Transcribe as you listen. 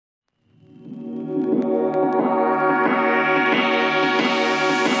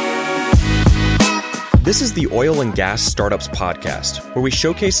This is the Oil and Gas Startups Podcast, where we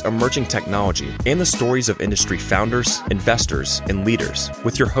showcase emerging technology and the stories of industry founders, investors, and leaders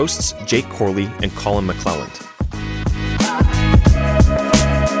with your hosts, Jake Corley and Colin McClelland.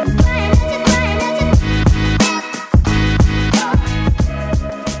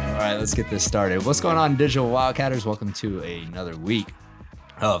 All right, let's get this started. What's going on, Digital Wildcatters? Welcome to another week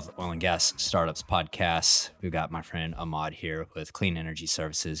of Oil and Gas Startups Podcast. We've got my friend Ahmad here with Clean Energy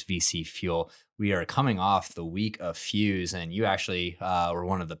Services, VC Fuel. We are coming off the week of Fuse, and you actually were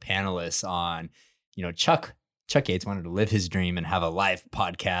one of the panelists on, Chuck Yates wanted to live his dream and have a live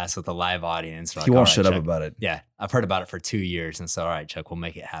podcast with a live audience. He won't shut up about it. Yeah, I've heard about it for 2 years, and so all right, Chuck, we'll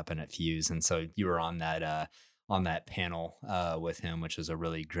make it happen at Fuse. And so you were on that panel with him, which was a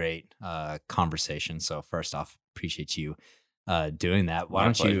really great conversation. So first off, appreciate you doing that. Why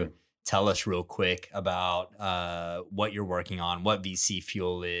don't you tell us real quick about what you're working on, what VC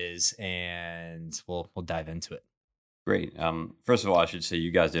Fuel is, and we'll dive into it. Great. First of all, I should say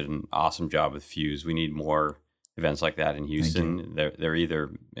you guys did an awesome job with Fuse. We need more events like that in Houston. They're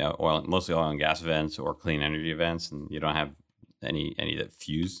either mostly oil and gas events or clean energy events, and you don't have any that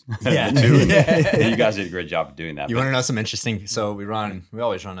fuse the two. And you guys did a great job of doing that. You want to know some interesting? So we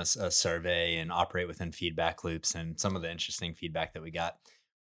always run a survey and operate within feedback loops. And some of the interesting feedback that we got,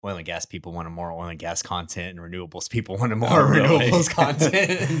 oil and gas people wanted more oil and gas content, and renewables people wanted more renewables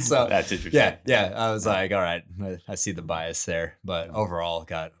content. And so that's interesting. Yeah. I was like, all right, I see the bias there, but overall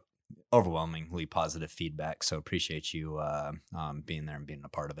got overwhelmingly positive feedback. So appreciate you being there and being a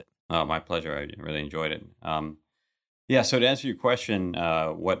part of it. Oh, my pleasure. I really enjoyed it. Yeah, so to answer your question,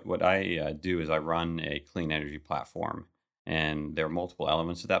 what I do is I run a clean energy platform, and there are multiple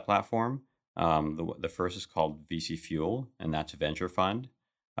elements of that platform. The first is called VC Fuel, and that's a venture fund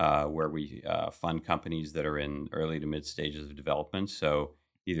where we fund companies that are in early to mid stages of development. So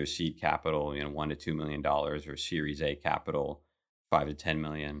either seed capital, $1 to $2 million, or Series A capital, $5 to $10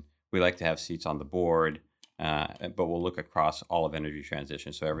 million. We like to have seats on the board, but we'll look across all of energy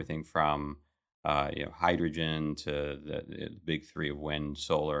transition. So everything from hydrogen to the big three of wind,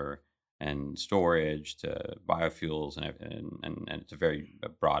 solar, and storage, to biofuels, and it's a very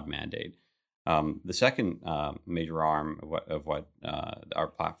broad mandate. The second major arm of what our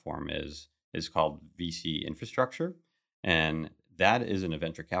platform is called VC Infrastructure, and that isn't a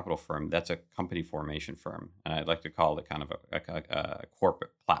venture capital firm. That's a company formation firm, and I'd like to call it kind of a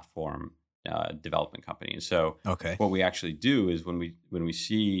corporate platform development company. And so what we actually do is when we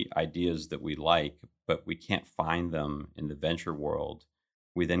see ideas that we like, but we can't find them in the venture world,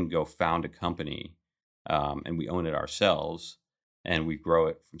 we then go found a company and we own it ourselves, and we grow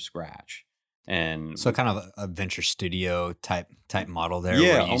it from scratch. And so kind of a venture studio type model there,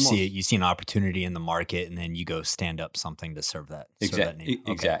 yeah, where you see an opportunity in the market, and then you go stand up something to serve that. Exactly.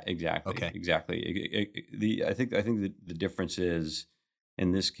 Okay. Exactly. I think the difference is,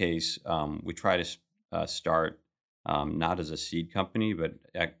 in this case, we try to start not as a seed company, but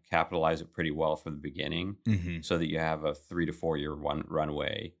capitalize it pretty well from the beginning, so that you have a 3 to 4 year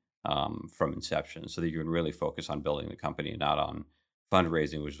runway from inception, so that you can really focus on building the company and not on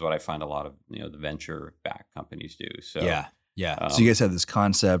fundraising, which is what I find a lot of the venture-backed companies do. So yeah. So you guys have this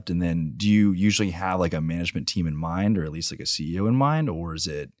concept, and then do you usually have like a management team in mind, or at least like a CEO in mind, or is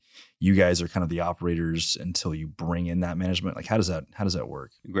it you guys are kind of the operators until you bring in that management? Like, how does that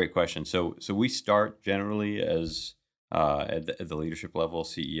work? Great question. So we start generally as at the leadership level,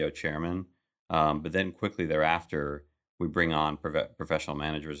 CEO, chairman, but then quickly thereafter we bring on professional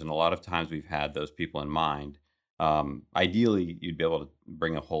managers, and a lot of times we've had those people in mind. Ideally, you'd be able to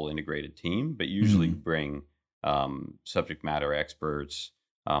bring a whole integrated team, but usually bring subject matter experts,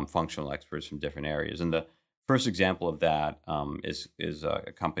 functional experts from different areas. And the first example of that is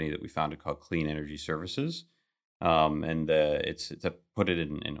a company that we founded called Clean Energy Services, and it's to put it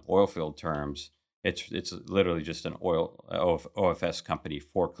in oil field terms, it's literally just an OFS company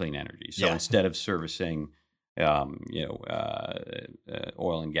for clean energy. So instead of servicing oil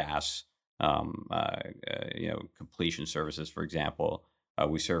and gas, completion services, for example,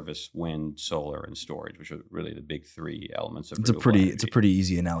 we service wind, solar, and storage, which are really the big three elements of renewable energy. It's a pretty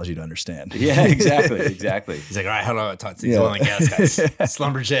easy analogy to understand. Yeah, exactly. He's like, all right, how do I talk to these oil and gas guys?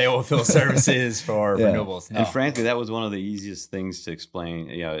 Schlumberger Oilfield Services for renewables. No. And frankly, that was one of the easiest things to explain.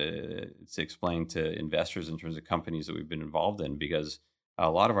 To explain to investors in terms of companies that we've been involved in, because a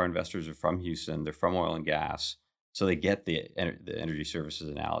lot of our investors are from Houston. They're from oil and gas, so they get the energy services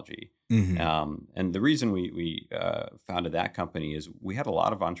analogy. And the reason we founded that company is we had a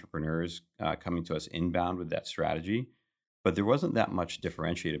lot of entrepreneurs coming to us inbound with that strategy, but there wasn't that much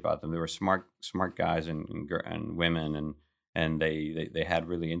differentiated about them. They were smart guys and women, and they had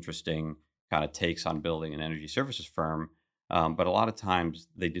really interesting kind of takes on building an energy services firm. But a lot of times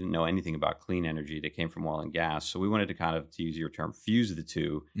they didn't know anything about clean energy. They came from oil and gas. So we wanted to kind of, to use your term, fuse the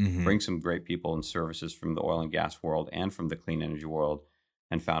two, bring some great people and services from the oil and gas world and from the clean energy world,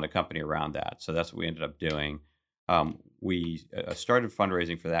 and found a company around that. So that's what we ended up doing. We started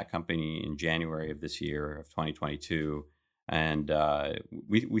fundraising for that company in January of this year, of 2022. And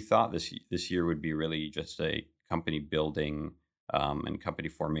we thought this year would be really just a company building and company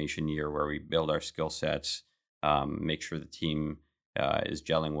formation year where we build our skill sets, make sure the team is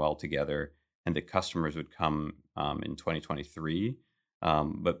gelling well together, and the customers would come in 2023.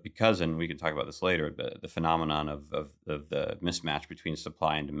 But because, and we can talk about this later, the phenomenon of the mismatch between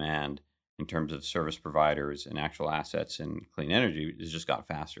supply and demand in terms of service providers and actual assets in clean energy has just got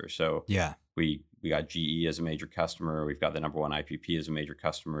faster. So Yeah. we got GE as a major customer. We've got the number one IPP as a major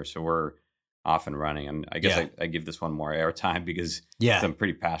customer. So we're off and running. And I guess I give this one more airtime because I'm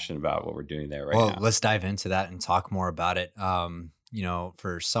pretty passionate about what we're doing there right now. Well, let's dive into that and talk more about it. You know,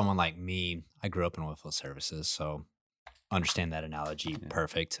 for someone like me, I grew up in oilfield services, so understand that analogy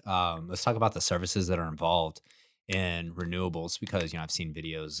perfect. Let's talk about the services that are involved in renewables, because, you know, I've seen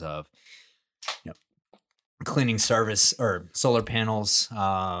videos of, you know, cleaning service or solar panels. You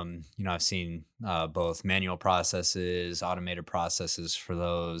know, I've seen both manual processes, automated processes for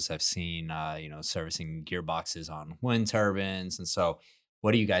those. I've seen, you know, servicing gearboxes on wind turbines. And so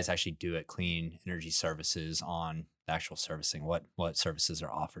what do you guys actually do at Clean Energy Services on the actual servicing? What services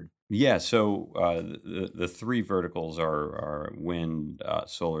are offered? Yeah, so the three verticals are wind,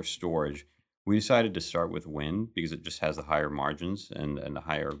 solar, storage. We decided to start with wind because it just has the higher margins and the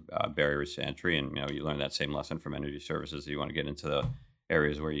higher barriers to entry. And, you know, you learn that same lesson from energy services. You want to get into the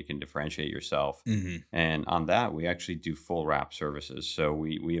areas where you can differentiate yourself. And on that, we actually do full wrap services. So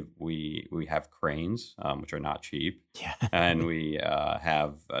we have cranes, which are not cheap. Yeah. And we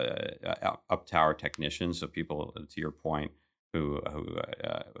have up tower technicians. So people, to your point, who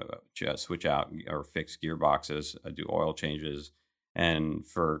just switch out or fix gearboxes, do oil changes. And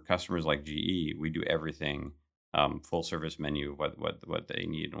for customers like GE, we do everything, full service menu, what they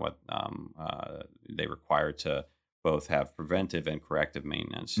need and what they require to both have preventive and corrective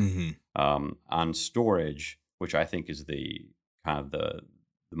maintenance. On storage, which I think is the kind of the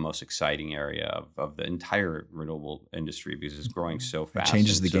most exciting area of the entire renewable industry because it's growing so fast. It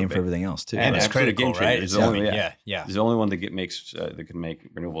changes and the so game big. for everything else too. And it's Absolutely critical, game changer. right? It's I only- mean, yeah. yeah. It's the only one that that can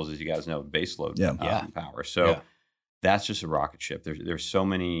make renewables, as you guys know, baseload power. So that's just a rocket ship. There's so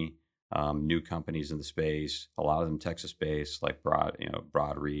many new companies in the space. A lot of them Texas-based, like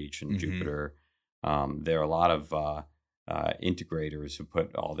Broadreach and Jupiter. There are a lot of integrators who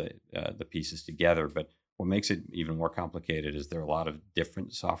put all the pieces together. But what makes it even more complicated is there are a lot of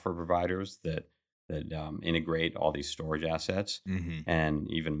different software providers that integrate all these storage assets. And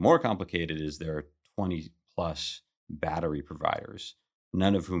even more complicated is there are 20 plus battery providers,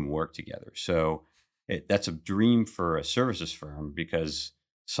 none of whom work together. So that's a dream for a services firm because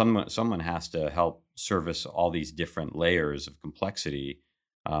someone has to help service all these different layers of complexity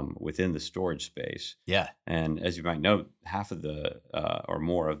within the storage space. Yeah. And as you might know, half of the or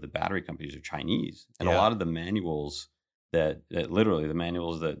more of the battery companies are Chinese, and a lot of the manuals that literally the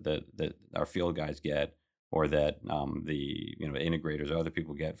manuals that our field guys get, or that the integrators or other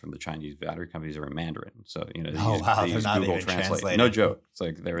people get from the Chinese battery companies are in Mandarin. So they use not Google even Translate. translated. No joke. It's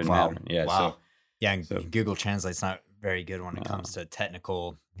like they're in Mandarin. Yeah. Wow. So And Google Translate's not very good when it comes to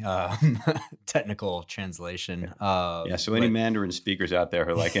technical translation. So any Mandarin speakers out there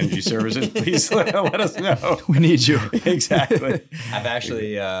who like energy services, please let us know. We need you. Exactly. I've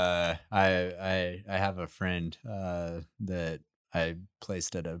actually I have a friend that I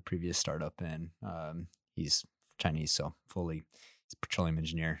placed at a previous startup, and he's Chinese, so he's a petroleum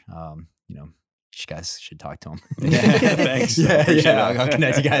engineer. You guys should talk to him. Thanks. I'll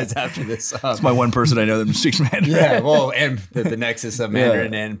connect you guys after this. It's my one person I know that speaks Mandarin. Yeah, well, and the nexus of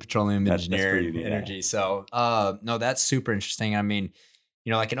Mandarin and petroleum That's engineer pretty and neat, energy. So, no, that's super interesting. I mean,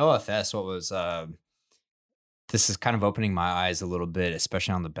 like in OFS, what was this is kind of opening my eyes a little bit,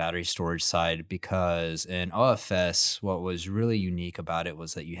 especially on the battery storage side, because in OFS, what was really unique about it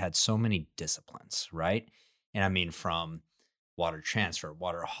was that you had so many disciplines, right? And I mean, from water transfer,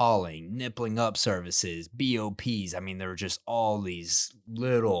 water hauling, nippling up services, BOPs. I mean, there were just all these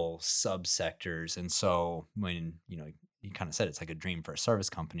little subsectors. And so when, you kind of said it's like a dream for a service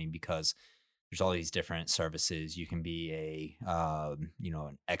company because there's all these different services. You can be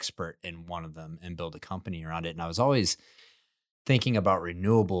an expert in one of them and build a company around it. And I was always thinking about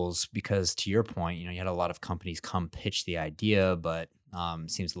renewables because, to your point, you had a lot of companies come pitch the idea, but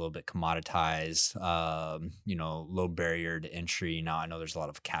seems a little bit commoditized, low barrier to entry. Now I know there's a lot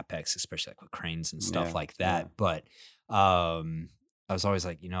of CapEx, especially like with cranes and stuff Yeah, like yeah, that. But I was always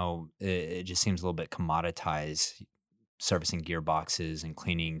like, it just seems a little bit commoditized, servicing gearboxes and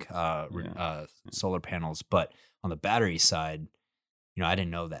cleaning yeah. solar panels. But on the battery side, I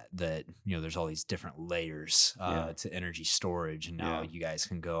didn't know that there's all these different layers Yeah. to energy storage, and now Yeah. you guys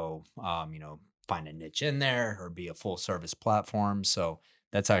can go, find a niche in there or be a full service platform. So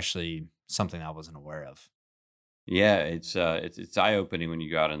that's actually something I wasn't aware of. Yeah, it's eye opening when you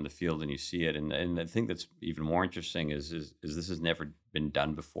go out in the field and you see it, and the thing that's even more interesting is this has never been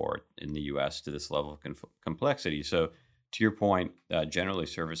done before in the U.S. to this level of complexity. So, to your point, generally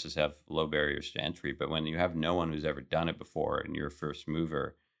services have low barriers to entry, but when you have no one who's ever done it before and you're a first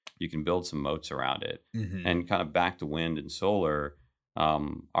mover, you can build some moats around it. Hmm. And kind of back to wind and solar,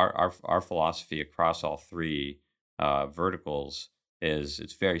 our philosophy across all three verticals is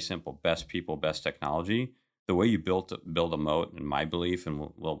it's very simple: best people, best technology. The way you build a moat, in my belief, and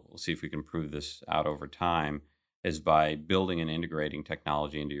we'll see if we can prove this out over time, is by building and integrating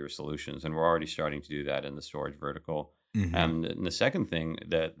technology into your solutions. And we're already starting to do that in the storage vertical. Hmm. And the second thing,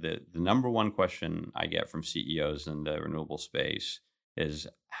 that the number one question I get from CEOs in the renewable space is,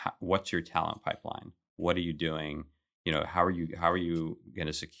 what's your talent pipeline? What are you doing? How are you going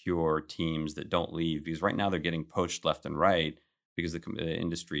to secure teams that don't leave? Because right now they're getting poached left and right because the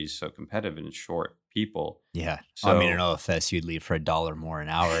industry is so competitive and it's short people. Yeah. I mean, in So OFS, you'd leave for $1 more an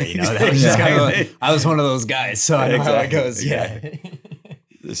hour. That was just exactly, I was one of those guys, so I know how it exactly, goes. Yeah.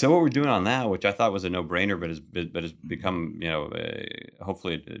 exactly. So what we're doing on that, which I thought was a no-brainer, but has become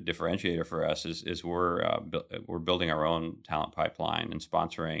hopefully a differentiator for us, is we're building our own talent pipeline and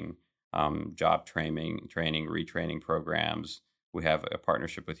sponsoring job training, retraining programs. We have a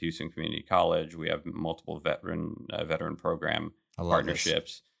partnership with Houston Community College. We have multiple veteran program I love this.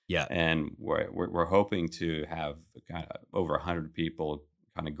 partnerships, Yeah. and we're hoping to have kind of over 100 people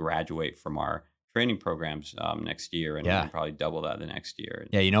kind of graduate from our training programs next year, and Yeah. probably double that the next year.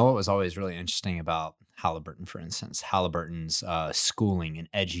 Yeah, what was always really interesting about Halliburton, for instance, Halliburton's schooling and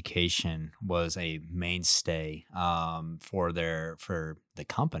education was a mainstay for the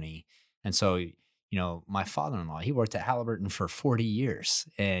company. And so, my father-in-law, he worked at Halliburton for 40 years,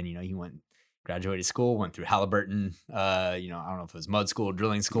 and he graduated school, went through Halliburton. I don't know if it was mud school,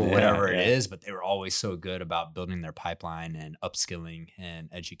 drilling school, Yeah, whatever it yeah. is, but they were always so good about building their pipeline and upskilling and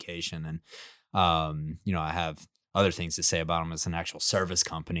education. And I have other things to say about them as an actual service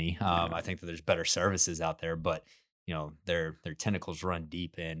company. I think that there's better services out there, but their tentacles run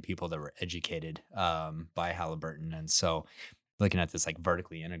deep in people that were educated by Halliburton. And so looking at this like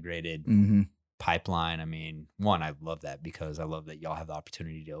vertically integrated Mhm. pipeline, I mean, one, I love that because I love that y'all have the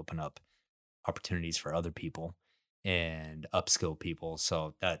opportunity to open up opportunities for other people and upskill people.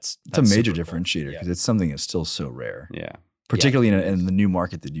 So that's It's a major super cool. differentiator Yeah. because it's something that's still so rare, Yeah, particularly in the new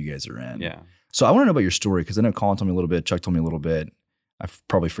market that you guys are in. yeah. So I want to know about your story because I know Colin told me a little bit, Chuck told me a little bit. I've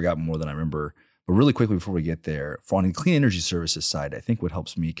probably forgotten more than I remember. But really quickly before we get there, on the clean energy services side, I think what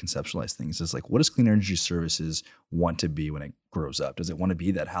helps me conceptualize things is like, what does clean energy services want to be when it grows up? Does it want to be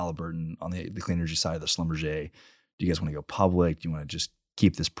that Halliburton on the clean energy side of the Schlumberger? Do you guys want to go public? Do you want to just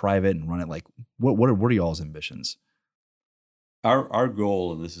keep this private and run it? Like, what are y'all's ambitions? Our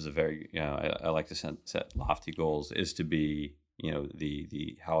goal, and this is a very I like to set lofty goals, is to be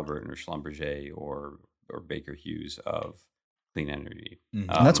the Halliburton or Schlumberger or Baker Hughes of clean energy. Mhm.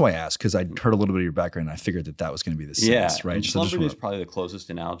 And that's why I asked, because I'd heard a little bit of your background and I figured that was going to be the sense, right? And So I just Schlumberger is wanna- probably the closest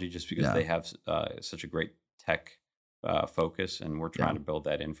analogy, just because Yeah. they have such a great tech focus, and we're trying Yeah. to build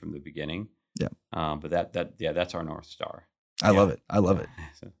that in from the beginning. Yeah. But that's our North Star. I love it. I love it.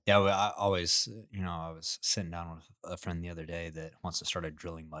 So, Yeah, well, I always, I was sitting down with a friend the other day that wants to start a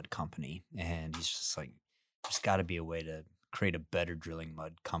drilling mud company. And he's just like, there's got to be a way to create a better drilling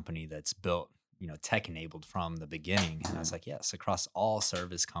mud company that's built, tech enabled from the beginning. And I was like, yes, across all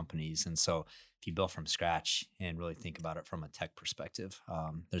service companies. And so if you build from scratch and really think about it from a tech perspective,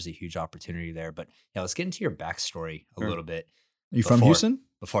 there's a huge opportunity there. But yeah, let's get into your backstory a Sure. little bit. Are you from Before- Houston?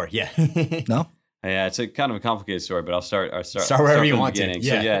 Before, yeah. No? yeah, it's a kind of a complicated story, but I'll start wherever you from the want to. beginning.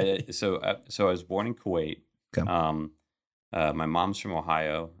 Yeah. So I was born in Kuwait. Okay. My mom's from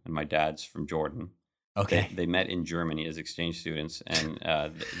Ohio and my dad's from Jordan. Okay. They met in Germany as exchange students, and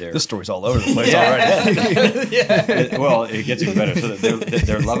they're This story's all over the place Yeah. already. Yeah. well, it gets even better. So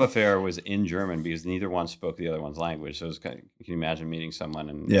their love affair was in German because neither one spoke the other one's language. So it was kind of, you can imagine meeting someone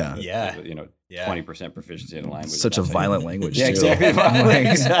and Yeah. Yeah. 20% proficiency in a language. Such a That's violent language. Yeah, too. exactly. Like-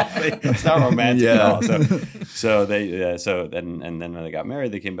 Exactly. It's not romantic at Yeah. all. So then when they got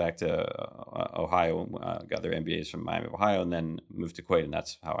married, they came back to Ohio, got their MBAs from Miami, Ohio, and then moved to Kuwait, and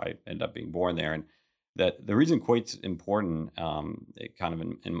that's how I ended up being born there. And that the reason Kuwait's important, it kind of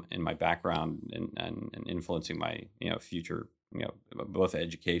in my background and influencing my future, both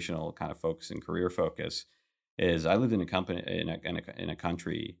educational kind of focus and career focus, is I lived in a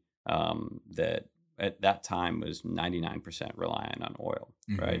country that at that time was 99% reliant on oil,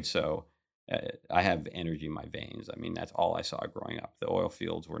 right? So I have energy in my veins. I mean, that's all I saw growing up. The oil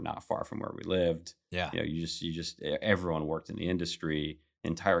fields were not far from where we lived. Yeah. You just everyone worked in the industry. The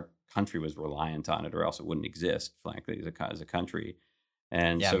entire country was reliant on it, or else it wouldn't exist, frankly, as a country.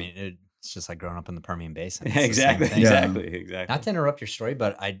 And Yeah, so, I mean, it's just like growing up in the Permian Basin. It's the same exactly. thing. Not to interrupt your story,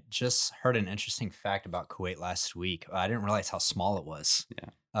 but I just heard an interesting fact about Kuwait last week. I didn't realize how small it was.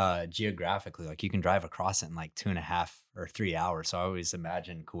 Geographically, like you can drive across it in like 2.5 or 3 hours. So I always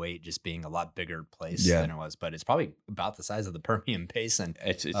imagine Kuwait just being a lot bigger place Yeah. than it was, but it's probably about the size of the Permian Basin.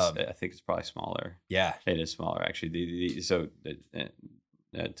 I think it's probably smaller. Yeah. It is smaller, actually.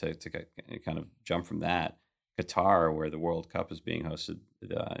 To kind of jump from that, Qatar, where the World Cup is being hosted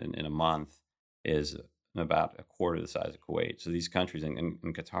in a month, is about a quarter the size of Kuwait. So these countries, and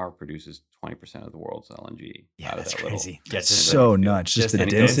Qatar produces 20% of the world's LNG. Yeah, out of that's that crazy. Little, It's so nuts. Just the the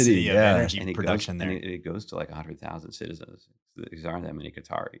density. of Yeah. energy and it production goes, there. and it goes to like 100,000 citizens. These aren't that many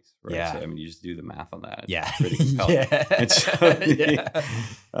Qataris, right? Yeah. So I mean, you just do the math on that. It's Yeah. pretty compelling. Yeah. And so,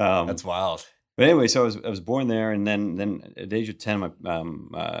 Yeah. That's wild. But anyway, so I was born there, and then at the age of 10,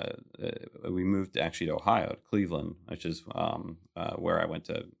 we moved actually to Ohio, to Cleveland, which is where I went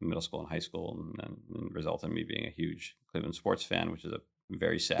to middle school and high school, and resulted in me being a huge Cleveland sports fan, which is a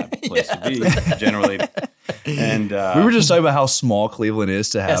very sad place to be generally. And We were just talking about how small Cleveland is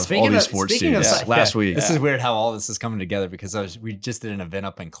to have all these sports teams last week. This is weird how all this is coming together because we just did an event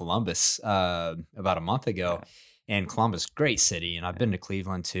up in Columbus about a month ago. Yeah. And Columbus, great city, and I've been to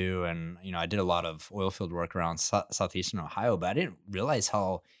Cleveland too. And I did a lot of oil field work around southeastern Ohio, but I didn't realize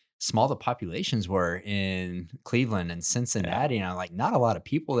how small the populations were in Cleveland and Cincinnati. And I'm like, not a lot of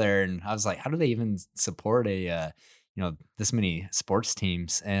people there. And I was like, how do they even support a this many sports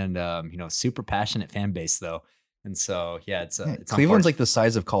teams? And super passionate fan base though. And so it's Cleveland's like the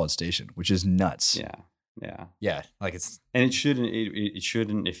size of College Station, which is nuts. yeah, like it's. And it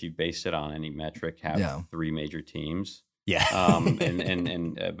shouldn't, if you base it on any metric, have 3 major teams. Yeah.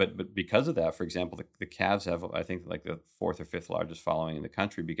 But because of that, for example, the Cavs have, I think, like the 4th or 5th largest following in the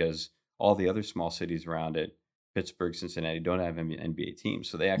country, because all the other small cities around it, Pittsburgh, Cincinnati, don't have NBA teams,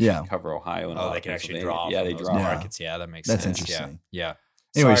 so they actually cover Ohio and they can actually draw. They draw markets. Yeah, that makes sense. sense. Interesting. Yeah.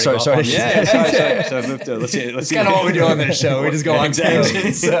 Anyway, sorry. Sorry. So I moved to. Let's see. That's kind of what we do on this show. We just go on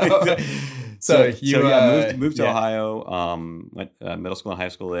tangents. So moved to Ohio. Went middle school and high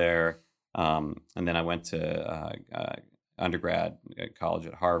school there, and then I went to undergrad college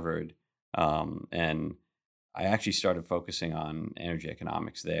at Harvard, and I actually started focusing on energy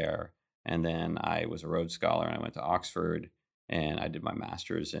economics there. And then I was a Rhodes Scholar, and I went to Oxford, and I did my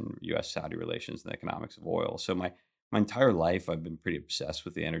master's in U.S.-Saudi relations and the economics of oil. So my entire life, I've been pretty obsessed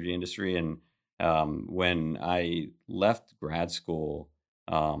with the energy industry. And when I left grad school,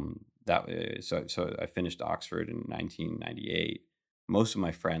 so I finished Oxford in 1998. Most of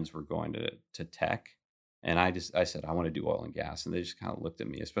my friends were going to tech, and I said, I want to do oil and gas, and they just kind of looked at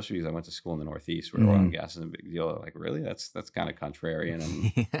me, especially because I went to school in the Northeast where oil and gas is a big deal. They're like, really? That's kind of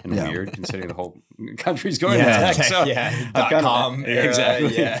contrarian and weird, considering the whole country's going to tech. So .com era,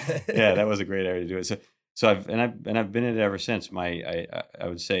 exactly. Yeah, that was a great area to do it. So I've been in it ever since. I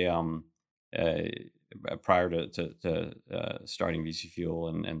would say prior to starting VC Fuel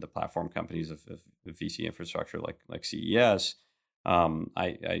and the platform companies of VC infrastructure like CES,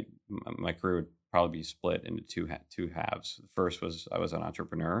 my career would probably be split into two halves. The first was I was an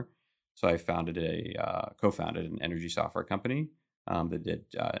entrepreneur, so I co-founded an energy software company that did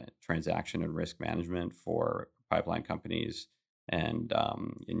transaction and risk management for pipeline companies and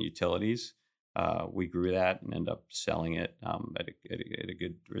in utilities. We grew that and ended up selling it at a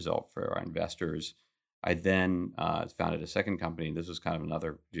good result for our investors. I then founded a second company. This was kind of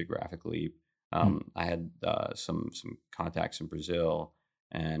another geographic leap. I had some contacts in Brazil,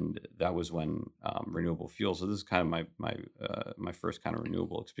 and that was when renewable fuels. So this is kind of my first kind of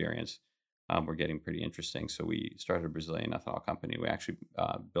renewable experience. Were getting pretty interesting. So we started a Brazilian ethanol company. We actually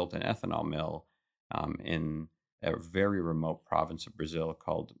built an ethanol mill in a very remote province of Brazil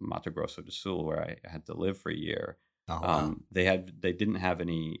called Mato Grosso do Sul, where I had to live for a year. Oh, wow. They didn't have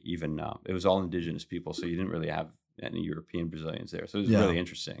any even it was all indigenous people, so you didn't really have any European Brazilians there. So it was really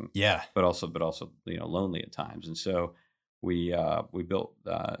interesting. Yeah. But also lonely at times. And so we built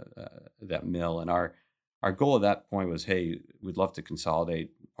that mill, and our goal at that point was, hey, we'd love to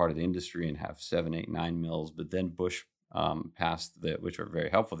consolidate part of the industry and have 7, 8, 9 mills, but then Bush passed which were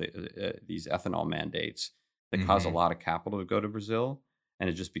very helpful, these ethanol mandates that caused a lot of capital to go to Brazil, and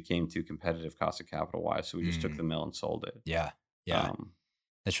it just became too competitive cost of capital wise. So we just took the mill and sold it. Yeah.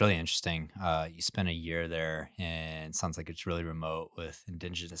 That's really interesting. You spent a year there, and it sounds like it's really remote with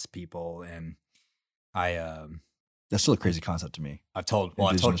indigenous people. And That's still a crazy concept to me. I told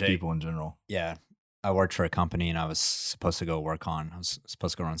Indigenous Jake, people in general. yeah, I worked for a company, and I was supposed to go run some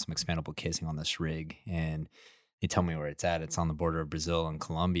expandable casing on this rig, and they tell me where it's at. It's on the border of Brazil and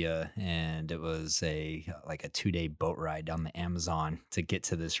Colombia, and it was a 2-day boat ride down the Amazon to get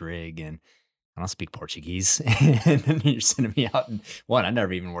to this rig. And I don't speak Portuguese, and then you're sending me out. And one, I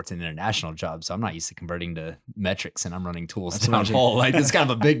never even worked an international job, so I'm not used to converting to metrics, and I'm running tools downhole. Like, it's kind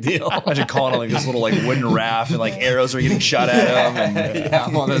of a big deal. Imagine calling like this little like wooden raft, and like arrows are getting shot at him. And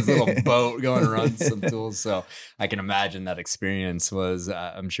I'm on this little boat going to run some tools. So I can imagine that experience was.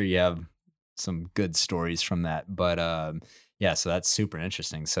 I'm sure you have some good stories from that, but yeah, so that's super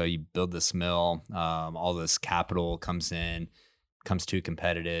interesting. So you build this mill, all this capital comes too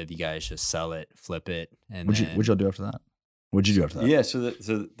competitive. You guys just sell it, flip it, and what'd y'all do after that? What'd you do after that? Yeah, so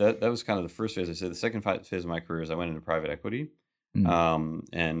that was kind of the first phase. I said the second phase of my career is I went into private equity,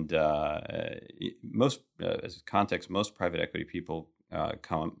 and most as context, most private equity people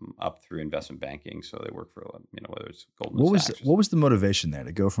come up through investment banking, so they work for whether it's Goldman Sachs. What was the motivation there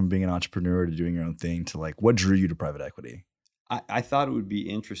to go from being an entrepreneur to doing your own thing to like what drew you to private equity? I thought it would be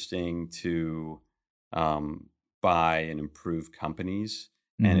interesting to buy and improve companies,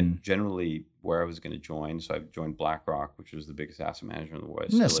 and generally where I was going to join. So I joined BlackRock, which was the biggest asset manager in the world.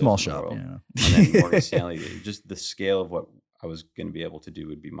 Yeah, small shop, yeah. And then Morgan Stanley. Just the scale of what I was going to be able to do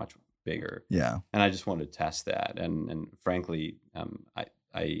would be much bigger. Yeah. And I just wanted to test that. And frankly,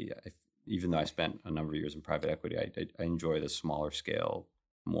 I even though I spent a number of years in private equity, I enjoy the smaller scale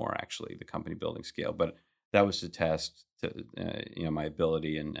more, actually, the company building scale. But that was to test my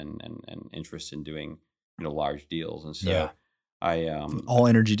ability and interest in doing large deals. And so I all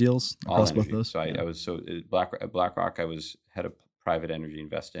energy deals across all both energy. those. So I was at BlackRock, I was head of private energy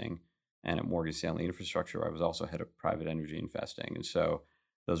investing, and at Morgan Stanley Infrastructure, I was also head of private energy investing. And so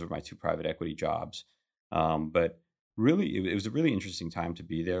those were my 2 private equity jobs. But really, it was a really interesting time to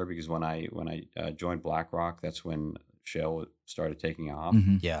be there, because when I joined BlackRock, that's when shale started taking off.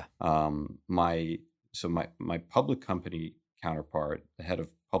 Mm-hmm. Yeah. My public company counterpart, the head of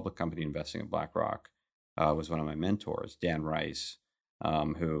public company investing at BlackRock, was one of my mentors, Dan Rice,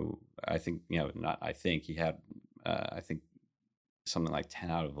 who I think, he had, I think something like 10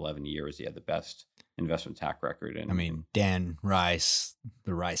 out of 11 years, he had the best investment track record. And I mean, Dan Rice,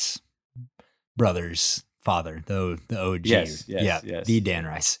 the Rice brothers' father, the OG. Yes. The Dan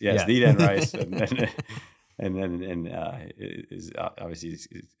Rice. Yes, yeah. the Dan Rice. And obviously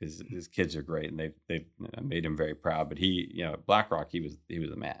his kids are great, and they've made him very proud. But he, BlackRock, he was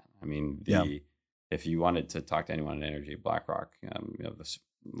the man. I mean, if you wanted to talk to anyone in energy at BlackRock,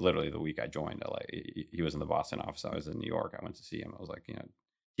 literally the week I joined, he was in the Boston office. I was in New York. I went to see him. I was like,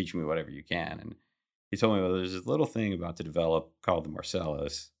 teach me whatever you can. And he told me, well, there's this little thing about to develop called the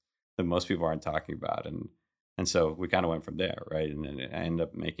Marcellus that most people aren't talking about. And so we kind of went from there, right? And then I ended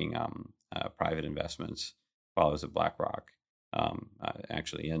up making private investments while I was at BlackRock,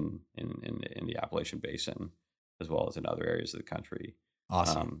 actually in the Appalachian Basin, as well as in other areas of the country.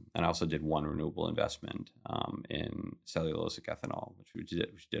 Awesome. And I also did one renewable investment in cellulosic ethanol, which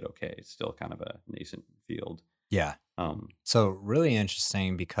did okay. It's still kind of a nascent field. Yeah. So really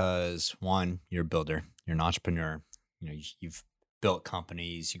interesting, because one, you're a builder, you're an entrepreneur. You've built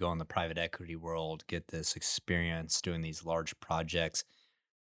companies. You go in the private equity world, get this experience doing these large projects.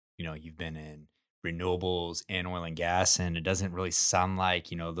 You've been in renewables and oil and gas, and it doesn't really sound like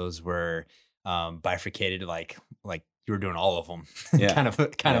those were bifurcated like you were doing all of them kind of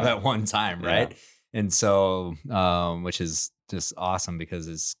at one time, right? And so which is just awesome, because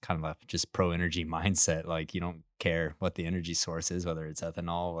it's kind of a just pro energy mindset. Like, you don't care what the energy source is, whether it's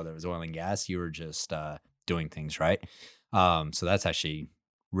ethanol, whether it's oil and gas, you were just doing things right. So that's actually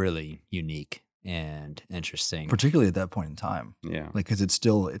really unique and interesting, particularly at that point in time. Yeah, like, because it's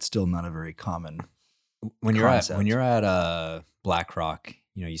still not a very common when concept. you're at BlackRock.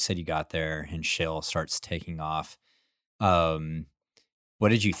 You said you got there and shale starts taking off. What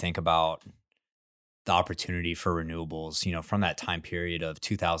did you think about the opportunity for renewables, from that time period of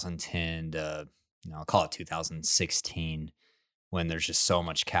 2010 to, I'll call it 2016, when there's just so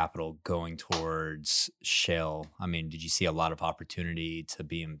much capital going towards shale. I mean, did you see a lot of opportunity to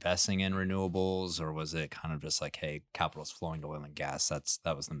be investing in renewables, or was it kind of just like, hey, capital's flowing to oil and gas?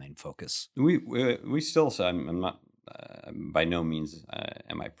 That was the main focus. We still, so I'm not by no means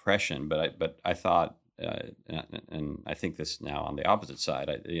am I prescient, but I thought, and I think this now on the opposite side,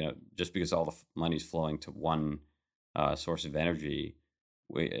 just because all the money's flowing to one source of energy,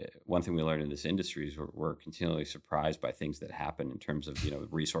 one thing we learned in this industry is we're continually surprised by things that happen in terms of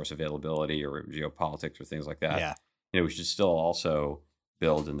resource availability or geopolitics or things like that. Yeah. We should still also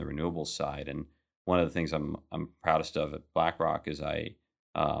build in the renewables side. And one of the things I'm proudest of at BlackRock is I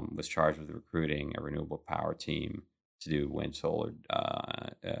was charged with recruiting a renewable power team to do wind solar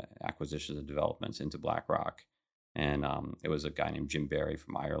acquisitions and developments into BlackRock. And it was a guy named Jim Barry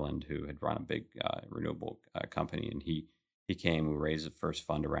from Ireland who had run a big renewable company, and he came. We raised the first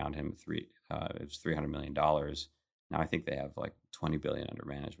fund around him. It was $300 million. Now I think they have like 20 billion under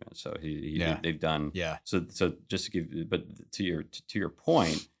management. So they've done. Yeah. So just to give, but to your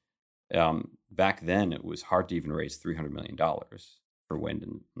point, back then it was hard to even raise $300 million for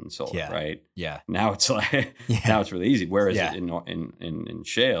wind and solar, right? Yeah. Now it's like now it's really easy. Whereas in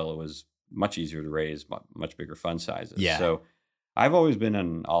shale, it was much easier to raise much bigger fund sizes. Yeah. So I've always been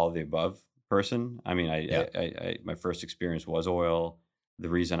an all of the above person. I mean, I my first experience was oil. The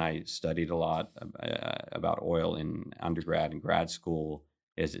reason I studied a lot about oil in undergrad and grad school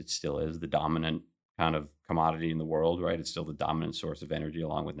is it still is the dominant kind of commodity in the world, right? It's still the dominant source of energy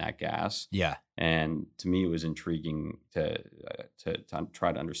along with nat gas. Yeah. And to me, it was intriguing to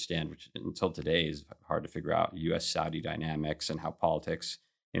try to understand, which until today is hard to figure out, U.S.-Saudi dynamics and how politics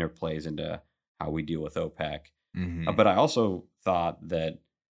interplays into how we deal with OPEC. Mm-hmm. But I also thought that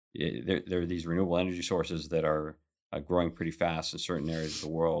there are these renewable energy sources that are growing pretty fast in certain areas of the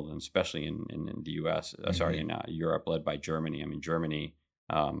world, and especially in the U.S. In Europe, led by Germany. I mean, Germany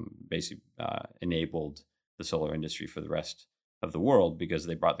basically enabled the solar industry for the rest of the world because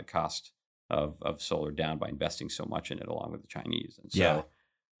they brought the cost of solar down by investing so much in it, along with the Chinese. And so,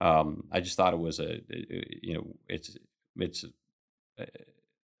 I just thought it was it's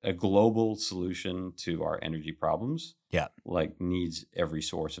a global solution to our energy problems. Yeah, like needs every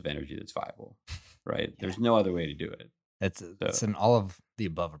source of energy that's viable. Right. There's no other way to do it. It's an all of the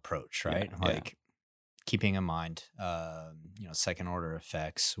above approach, right? Keeping in mind, second order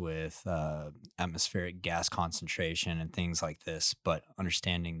effects with atmospheric gas concentration and things like this, but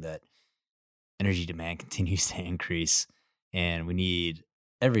understanding that energy demand continues to increase and we need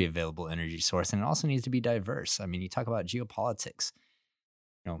every available energy source, and it also needs to be diverse. I mean, you talk about geopolitics,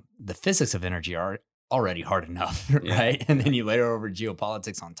 the physics of energy are already hard enough, right? And then you layer over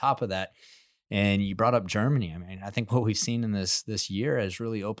geopolitics on top of that. And you brought up Germany. I mean, I think what we've seen in this year has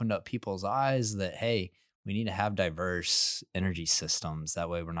really opened up people's eyes that, hey, we need to have diverse energy systems. That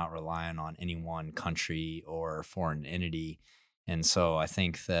way we're not relying on any one country or foreign entity. And so I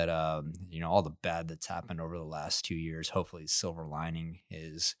think that, all the bad that's happened over the last 2 years, hopefully the silver lining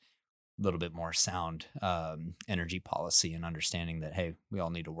is a little bit more sound energy policy and understanding that, hey, we all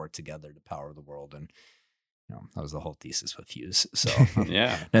need to work together to power the world. And that was the whole thesis with Fuse. So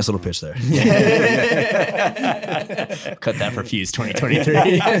nice little pitch there. Cut that for Fuse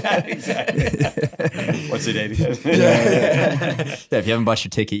 2023. Exactly. What's the date? If you haven't bought your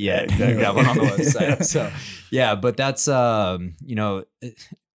ticket yet, grab one on the website. So but that's when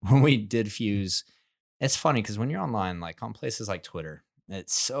we did Fuse, it's funny because when you're online, like on places like Twitter,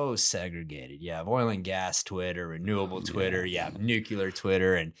 it's so segregated. You have oil and gas Twitter, renewable Twitter, you have nuclear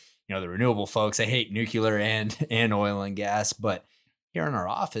Twitter, and the renewable folks, they hate nuclear and oil and gas. But here in our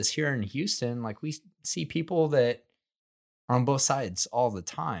office, here in Houston, like we see people that are on both sides all the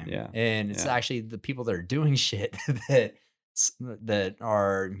time. Yeah. And it's actually the people that are doing shit that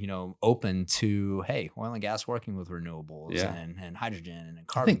are, open to, hey, oil and gas working with renewables and hydrogen and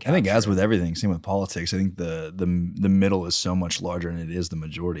carbon capture. I think as with everything, same with politics, I think the middle is so much larger and it is the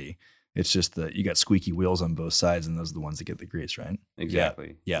majority. It's just that you got squeaky wheels on both sides, and those are the ones that get the grease, right?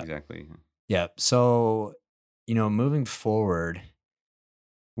 Exactly. Yeah. Exactly. Yeah. So, moving forward,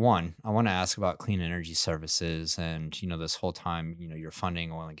 one, I want to ask about clean energy services. And, this whole time, you're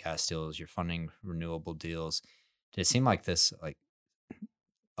funding oil and gas deals, you're funding renewable deals. Did it seem like this,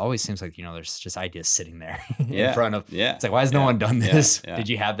 always seems like, there's just ideas sitting there in front of, it's like, why has no one done this? Did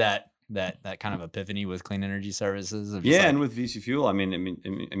you have that kind of epiphany with clean energy services? And with VC Fuel, I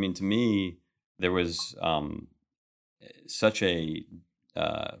mean, to me, there was such a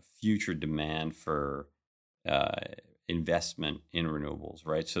future demand for investment in renewables,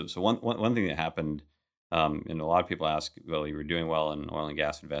 right? So one thing that happened And a lot of people ask, well, you were doing well in oil and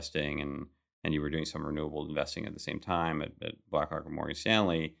gas investing, and you were doing some renewable investing at the same time at BlackRock or Morgan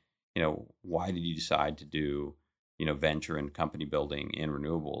Stanley. Why did you decide to do venture and company building in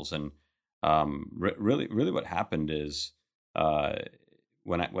renewables? And really, what happened is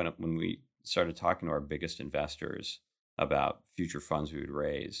when we started talking to our biggest investors about future funds we would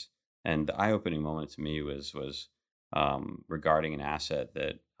raise, and the eye-opening moment to me was regarding an asset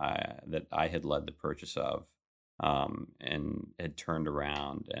that I had led the purchase of, and had turned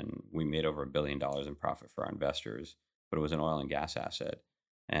around, and we made over $1 billion in profit for our investors, but it was an oil and gas asset,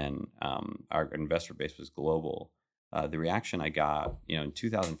 and our investor base was global. The reaction I got, in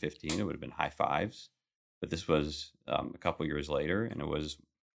 2015, it would have been high fives, but this was a couple years later, and it was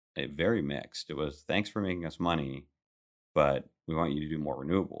very mixed. It was, thanks for making us money, but we want you to do more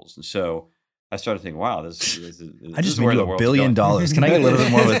renewables. And so I started thinking, wow, this is I just made you $1 billion. Can I get a little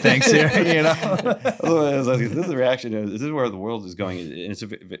bit more of a thanks here? This is the reaction. This is where the world is going.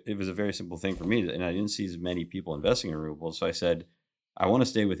 And it was a very simple thing for me. And I didn't see as many people investing in renewables. So I said, I want to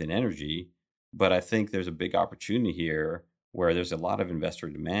stay within energy, but I think there's a big opportunity here where there's a lot of investor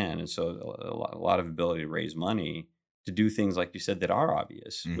demand. And so a lot of ability to raise money to do things, like you said, that are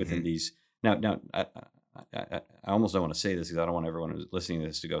obvious within these. Now, I almost don't want to say this because I don't want everyone who's listening to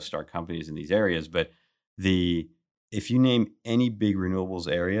this to go start companies in these areas. But if you name any big renewables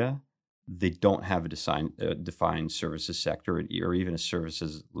area, they don't have a defined services sector or even a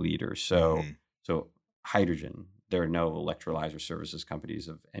services leader. So hydrogen, there are no electrolyzer services companies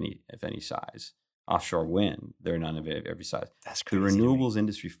of any size. Offshore wind, there are none of every size. That's crazy. The renewables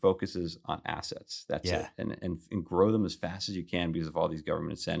industry focuses on assets. That's it, and grow them as fast as you can because of all these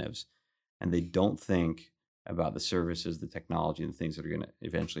government incentives. And they don't think about the services, the technology, and the things that are going to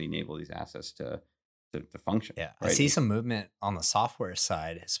eventually enable these assets to function. Yeah, right? I see some movement on the software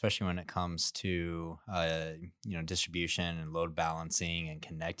side, especially when it comes to distribution and load balancing and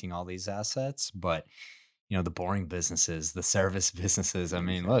connecting all these assets. But the boring businesses, the service businesses. I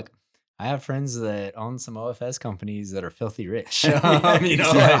mean, look, I have friends that own some OFS companies that are filthy rich. There's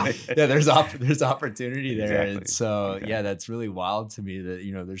opportunity there. Exactly. And so, that's really wild to me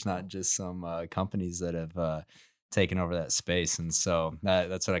that, there's not just some companies that have taken over that space. And so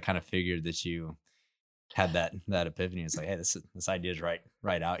that's what I kind of figured, that you had that epiphany. It's like, hey, this idea is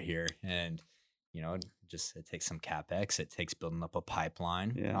right out here. And, it takes some CapEx. It takes building up a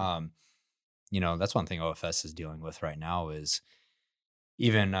pipeline. Yeah. That's one thing OFS is dealing with right now is,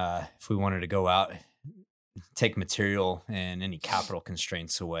 even if we wanted to go out, take material and any capital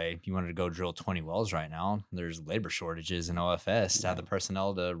constraints away, if you wanted to go drill 20 wells right now, there's labor shortages in OFS to have the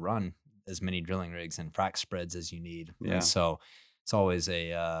personnel to run as many drilling rigs and frac spreads as you need. Yeah. And so it's always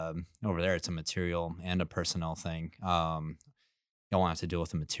over there, it's a material and a personnel thing. You don't have to deal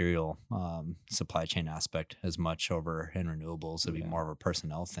with the material supply chain aspect as much over in renewables. It'd be more of a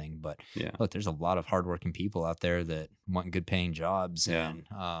personnel thing. But look, there's a lot of hardworking people out there that want good paying jobs. Yeah.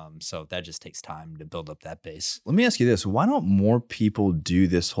 And so that just takes time to build up that base. Let me ask you this. Why don't more people do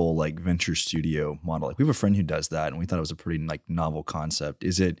this whole venture studio model? We have a friend who does that, and we thought it was a pretty novel concept.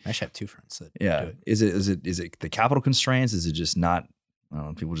 Is it? I actually have two friends that do it. Is it the capital constraints? Is it just not, I don't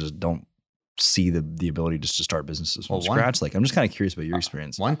know, people just don't see the ability just to start businesses from scratch? I'm just kind of curious about your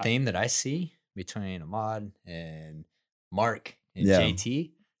experience. One theme that I see between Ahmad and Mark and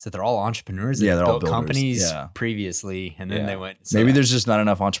JT is that they're all entrepreneurs that built companies previously, and then they went. Maybe there's just not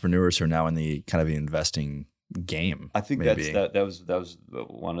enough entrepreneurs who are now in the kind of the investing game. I think that was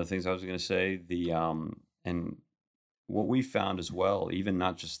one of the things I was going to say. And what we found as well, even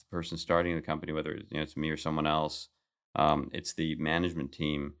not just the person starting the company, whether it's me or someone else, it's the management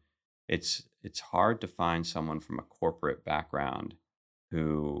team. It's hard to find someone from a corporate background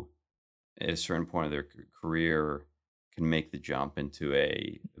who, at a certain point of their career, can make the jump into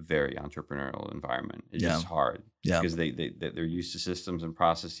a very entrepreneurial environment. It's just hard because they're used to systems and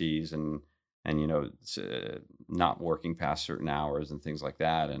processes and not working past certain hours and things like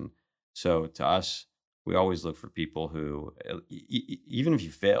that. And so to us, we always look for people who, even if you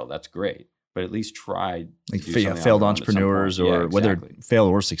fail, that's great, but at least try failed entrepreneurs or whether fail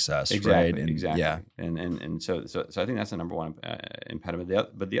or success, right? And, exactly. Yeah. And so I think that's the number one impediment.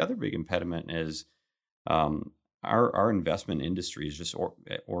 But the other big impediment is our investment industry is just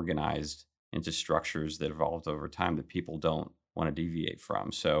organized into structures that evolved over time that people don't want to deviate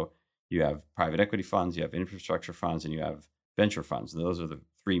from. So you have private equity funds, you have infrastructure funds, and you have venture funds. And those are the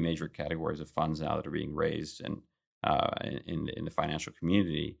three major categories of funds now that are being raised in the financial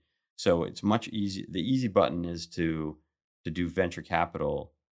community. So it's much easier. The easy button is to do venture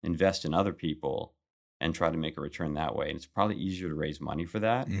capital, invest in other people, and try to make a return that way. And it's probably easier to raise money for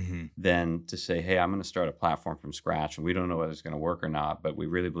that Mm-hmm. than to say, hey, I'm going to start a platform from scratch and we don't know whether it's going to work or not, but we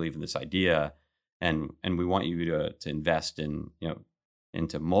really believe in this idea and we want you to invest in,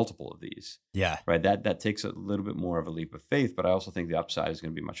 into multiple of these. Yeah. Right. That takes a little bit more of a leap of faith, but I also think the upside is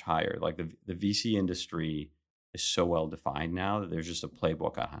going to be much higher. Like the VC industry is so well defined now that there's just a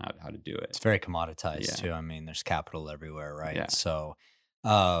playbook on how to do it. It's very commoditized Yeah. too. I mean, there's capital everywhere, right? Yeah. So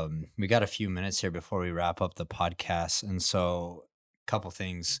we got a few minutes here before we wrap up the podcast. And so a couple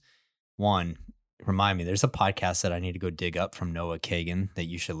things. One, remind me, there's a podcast that I need to go dig up from Noah Kagan that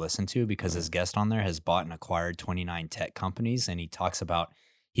you should listen to, because his guest on there has bought and acquired 29 tech companies. And he talks about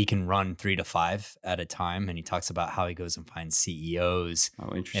he can run 3 to 5 at a time. And he talks about how he goes and finds CEOs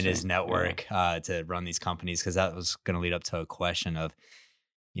Oh, interesting. in his network to run these companies. Because that was going to lead up to a question of,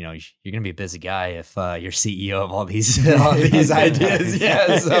 you're going to be a busy guy if you're CEO of all these ideas.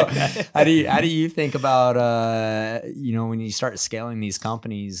 Yeah. So how do you think about, when you start scaling these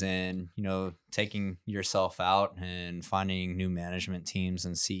companies and, taking yourself out and finding new management teams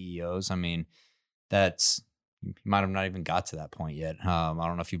and CEOs? I mean, you might have not even got to that point yet. I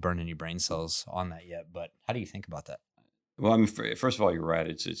don't know if you burned any brain cells on that yet, but how do you think about that? Well, I mean, first of all, you're right.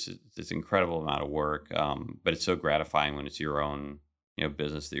 It's an incredible amount of work, but it's so gratifying when it's your own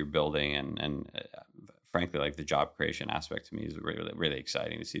business that you're building, and frankly, like the job creation aspect to me is really, really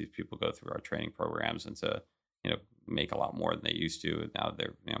exciting to see these people go through our training programs and to make a lot more than they used to. And now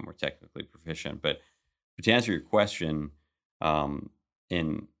they're more technically proficient. But to answer your question,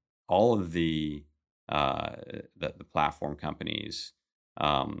 in all of the platform companies,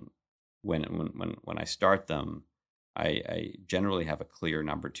 when I start them, I generally have a clear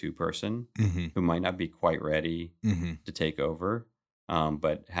number 2 person Mm-hmm. who might not be quite ready Mm-hmm. to take over,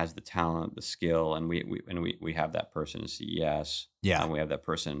 but has the talent, the skill, and we have that person in CES. Yeah. And we have that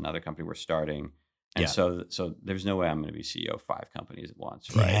person in another company we're starting. And Yeah. so there's no way I'm going to be CEO of 5 companies at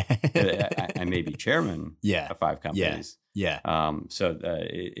once, right? I may be chairman Yeah. of 5 companies. Yeah. So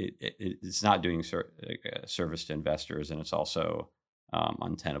it's not doing service to investors, and it's also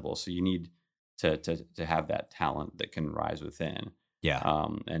untenable. So you need to have that talent that can rise within. Yeah.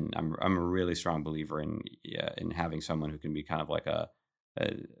 And I'm a really strong believer in having someone who can be kind of like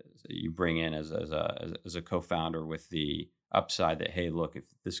you bring in as a co-founder with the upside that, hey, look, if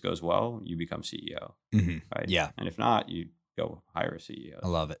this goes well, you become CEO, Mm-hmm. right? Yeah. And if not, you go hire a CEO. I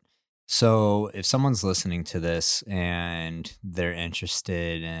love it. So if someone's listening to this and they're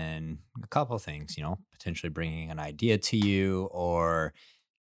interested in a couple of things, potentially bringing an idea to you or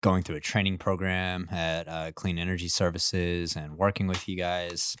going through a training program at Clean Energy Services and working with you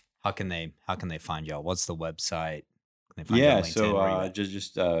guys, how can they find y'all? What's the website? Can they find you on LinkedIn? Where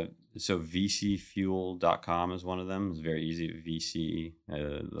you at? So vcfuel.com is one of them. It's very easy. VC,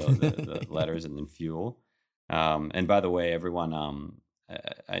 the letters, and then fuel. And by the way, everyone,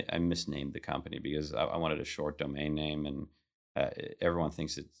 I misnamed the company because I wanted a short domain name, and everyone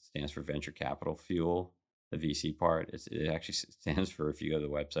thinks it stands for Venture Capital Fuel. The VC part, it actually stands for, if you go to the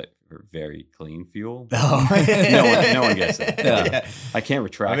website, for Very Clean Fuel. Oh. no one gets that. Yeah. I can't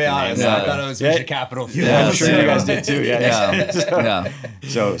retract. I mean, honestly, I thought it was Venture Capital Fuel. Yeah, I'm sure you guys did too. Yeah.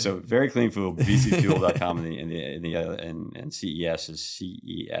 So Very Clean Fuel, vcfuel.com, and CES is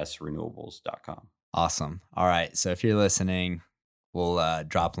cesrenewables.com. Awesome. All right. So if you're listening, we'll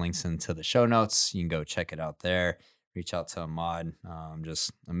drop links into the show notes. You can go check it out there. Reach out to Ahmad.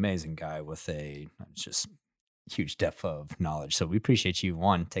 Just amazing guy with a just huge depth of knowledge. So we appreciate you,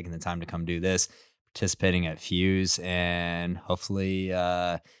 one, taking the time to come do this, participating at Fuse, and hopefully,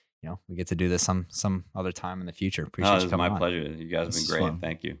 we get to do this some other time in the future. Appreciate you coming on. My pleasure. You guys have been great. Fun.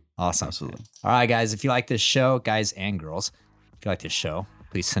 Thank you. Awesome. Absolutely. All right, guys, if you like this show, guys and girls, if you like this show,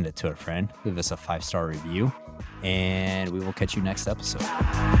 please send it to a friend. Leave us a 5-star review, and we will catch you next episode.